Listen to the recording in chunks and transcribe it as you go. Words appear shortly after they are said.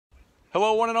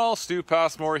Hello one and all,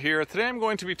 stewpassmore here. Today I'm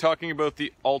going to be talking about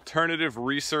the alternative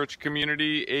research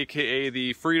community, aka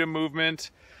the freedom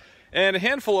movement, and a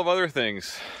handful of other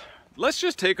things. Let's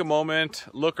just take a moment,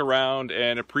 look around,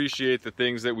 and appreciate the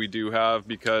things that we do have,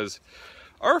 because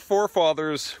our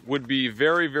forefathers would be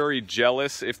very, very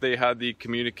jealous if they had the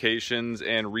communications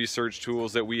and research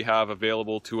tools that we have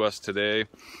available to us today.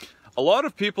 A lot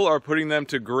of people are putting them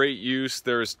to great use.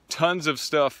 There's tons of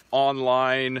stuff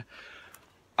online.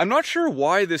 I'm not sure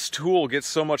why this tool gets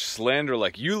so much slander,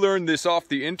 like, you learned this off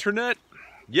the internet?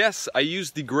 Yes, I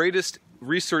used the greatest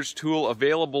research tool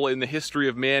available in the history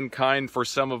of mankind for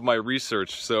some of my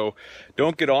research, so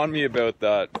don't get on me about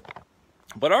that.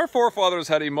 But our forefathers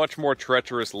had a much more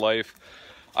treacherous life.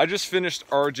 I just finished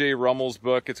R.J. Rummel's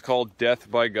book. It's called Death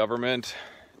by Government.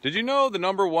 Did you know the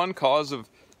 #1 cause of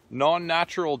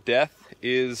non-natural death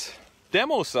is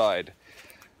democide?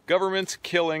 Governments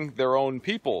killing their own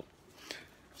people.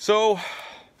 So,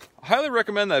 I highly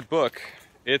recommend that book.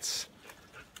 It's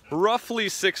roughly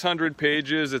 600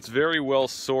 pages. It's very well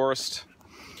sourced.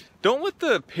 Don't let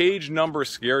the page number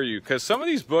scare you, because some of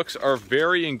these books are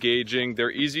very engaging.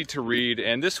 They're easy to read,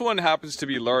 and this one happens to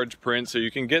be large print, so you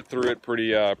can get through it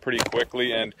pretty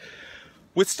quickly. And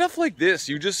with stuff like this,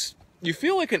 you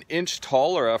feel like an inch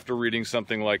taller after reading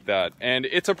something like that. And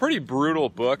it's a pretty brutal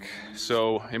book,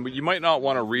 so you might not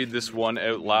want to read this one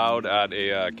out loud at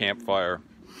a campfire.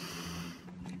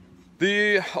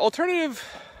 The alternative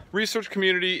research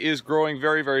community is growing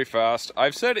very, very fast.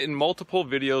 I've said in multiple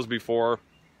videos before,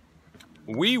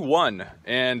 we won,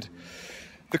 and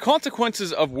the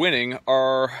consequences of winning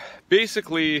are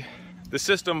basically the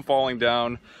system falling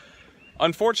down.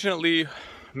 Unfortunately,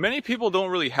 many people don't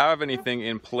really have anything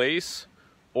in place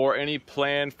or any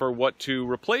plan for what to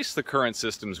replace the current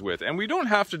systems with. And we don't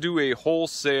have to do a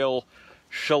wholesale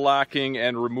shellacking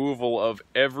and removal of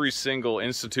every single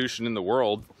institution in the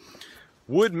world.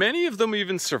 Would many of them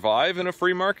even survive in a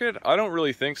free market? I don't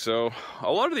really think so.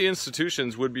 A lot of the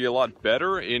institutions would be a lot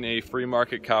better in a free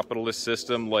market capitalist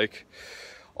system, like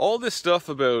all this stuff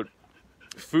about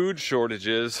food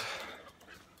shortages.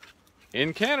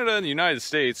 In Canada and the United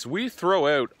States, we throw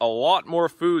out a lot more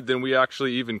food than we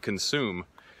actually even consume.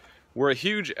 We're a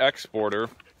huge exporter,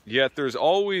 yet there's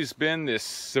always been this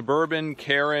suburban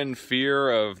Karen fear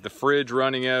of the fridge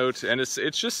running out, and it's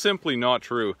just simply not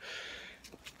true.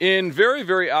 In very,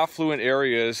 very affluent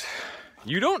areas,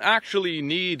 you don't actually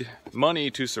need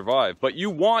money to survive, but you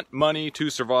want money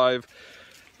to survive.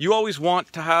 You always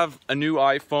want to have a new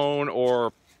iPhone,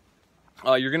 or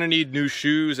you're gonna need new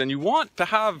shoes, and you want to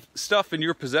have stuff in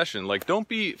your possession. Like, don't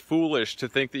be foolish to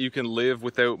think that you can live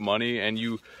without money, and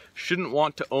you shouldn't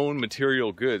want to own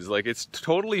material goods. Like, it's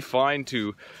totally fine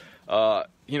to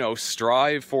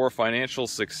strive for financial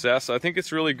success. I think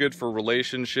it's really good for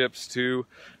relationships too.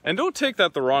 And don't take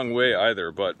that the wrong way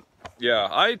either, but yeah,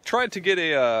 I tried to get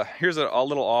here's a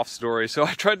little off story. So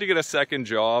I tried to get a second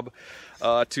job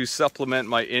to supplement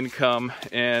my income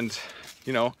and,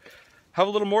 have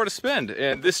a little more to spend.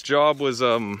 And this job was,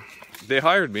 they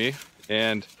hired me,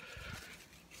 and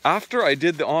after I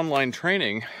did the online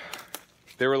training,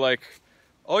 they were like,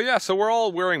 oh yeah, so we're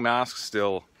all wearing masks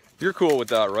still. You're cool with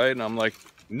that, right? And I'm like,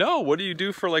 no, what do you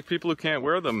do for like people who can't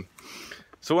wear them?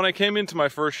 So when I came into my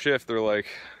first shift, they're like,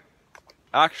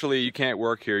 actually, you can't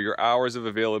work here. Your hours of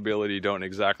availability don't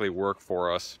exactly work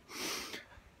for us.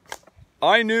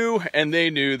 I knew, and they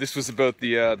knew, this was about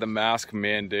the mask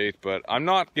mandate, but I'm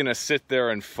not gonna sit there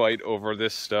and fight over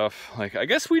this stuff. Like, I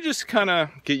guess we just kind of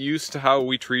get used to how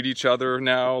we treat each other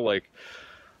now. Like,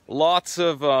 lots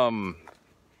of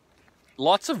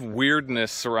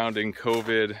weirdness surrounding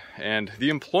COVID, and the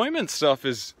employment stuff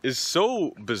is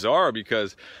so bizarre,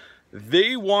 because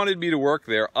they wanted me to work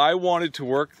there, I wanted to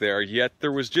work there, yet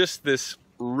there was just this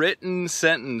written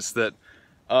sentence that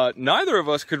neither of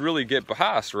us could really get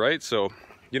past, right? So,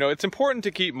 it's important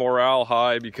to keep morale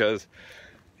high, because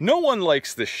no one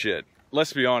likes this shit.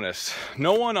 Let's be honest.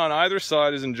 No one on either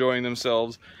side is enjoying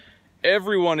themselves.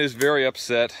 Everyone is very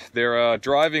upset. They're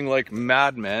driving like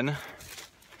madmen.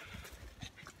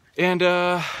 And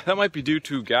that might be due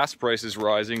to gas prices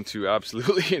rising to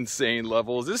absolutely insane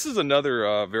levels. This is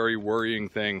another very worrying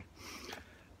thing.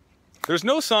 There's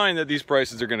no sign that these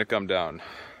prices are going to come down.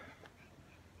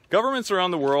 Governments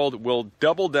around the world will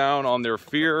double down on their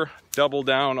fear, double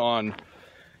down on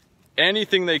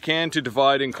anything they can to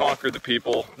divide and conquer the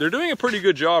people. They're doing a pretty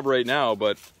good job right now,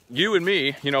 but you and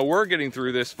me, we're getting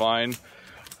through this fine.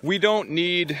 We don't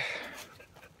need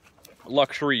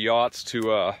luxury yachts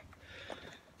to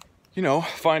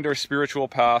find our spiritual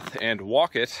path and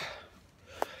walk it.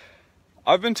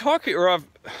 I've been talking, or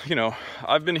you know,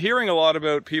 I've been hearing a lot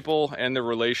about people and their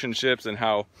relationships and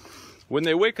how when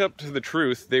they wake up to the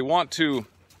truth, they want to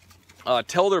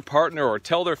tell their partner or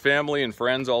tell their family and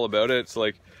friends all about it. It's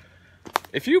like,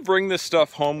 if you bring this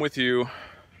stuff home with you,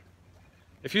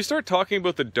 if you start talking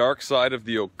about the dark side of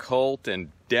the occult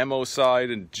and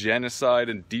democide and genocide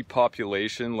and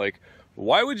depopulation, like,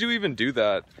 why would you even do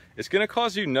that? It's going to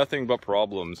cause you nothing but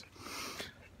problems.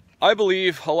 I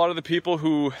believe a lot of the people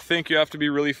who think you have to be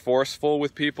really forceful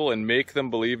with people and make them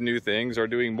believe new things are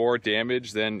doing more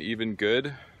damage than even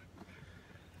good.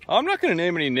 I'm not going to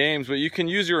name any names, but you can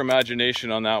use your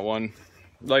imagination on that one.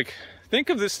 Like, think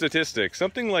of this statistic.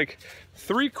 Something like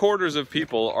 3/4 of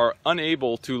people are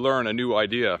unable to learn a new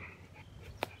idea.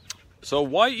 So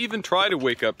why even try to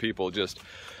wake up people? Just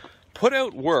put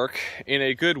out work in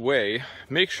a good way.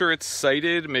 Make sure it's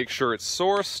cited, make sure it's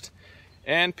sourced,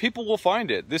 and people will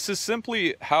find it. This is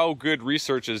simply how good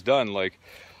research is done. Like,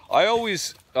 I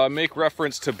always make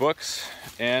reference to books,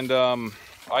 and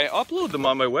I upload them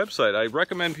on my website. I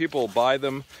recommend people buy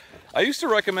them. I used to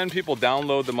recommend people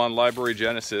download them on Library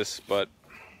Genesis, but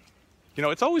you know,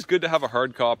 it's always good to have a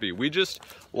hard copy. We just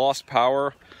lost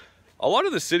power. A lot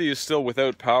of the city is still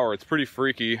without power. It's pretty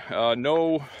freaky.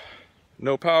 No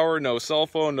power, no cell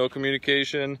phone, no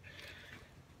communication.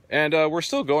 And we're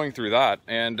still going through that.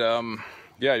 And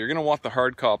yeah, you're gonna want the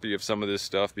hard copy of some of this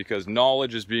stuff because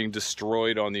knowledge is being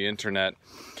destroyed on the internet.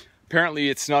 Apparently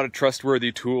it's not a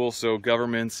trustworthy tool, so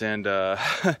governments and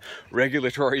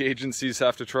regulatory agencies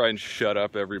have to try and shut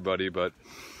up everybody, but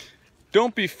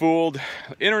don't be fooled.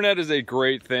 Internet is a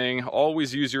great thing.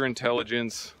 Always use your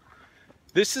intelligence.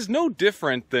 This is no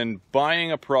different than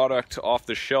buying a product off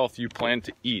the shelf you plan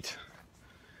to eat.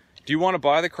 Do you want to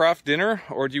buy the craft dinner,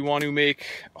 or do you want to make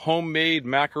homemade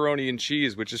macaroni and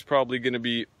cheese, which is probably going to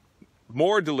be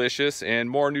more delicious and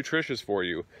more nutritious for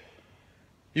you?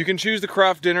 You can choose the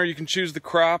craft dinner, you can choose the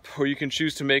crap, or you can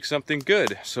choose to make something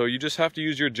good. So you just have to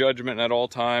use your judgment at all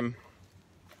time.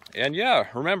 And yeah,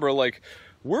 remember, like,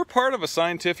 we're part of a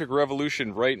scientific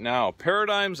revolution right now.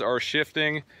 Paradigms are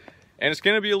shifting, and it's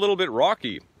going to be a little bit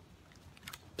rocky.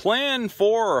 Plan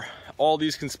for all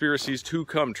these conspiracies to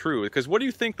come true, because what do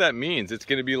you think that means? It's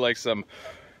going to be like some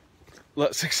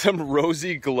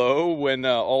rosy glow when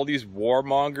all these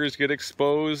warmongers get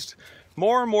exposed.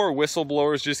 More and more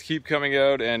whistleblowers just keep coming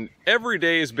out, and every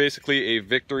day is basically a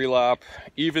victory lap,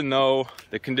 even though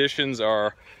the conditions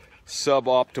are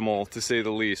suboptimal, to say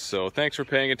the least. So thanks for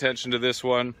paying attention to this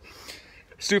one.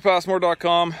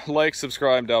 stewpassmore.com. Like,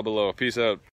 subscribe down below. Peace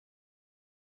out.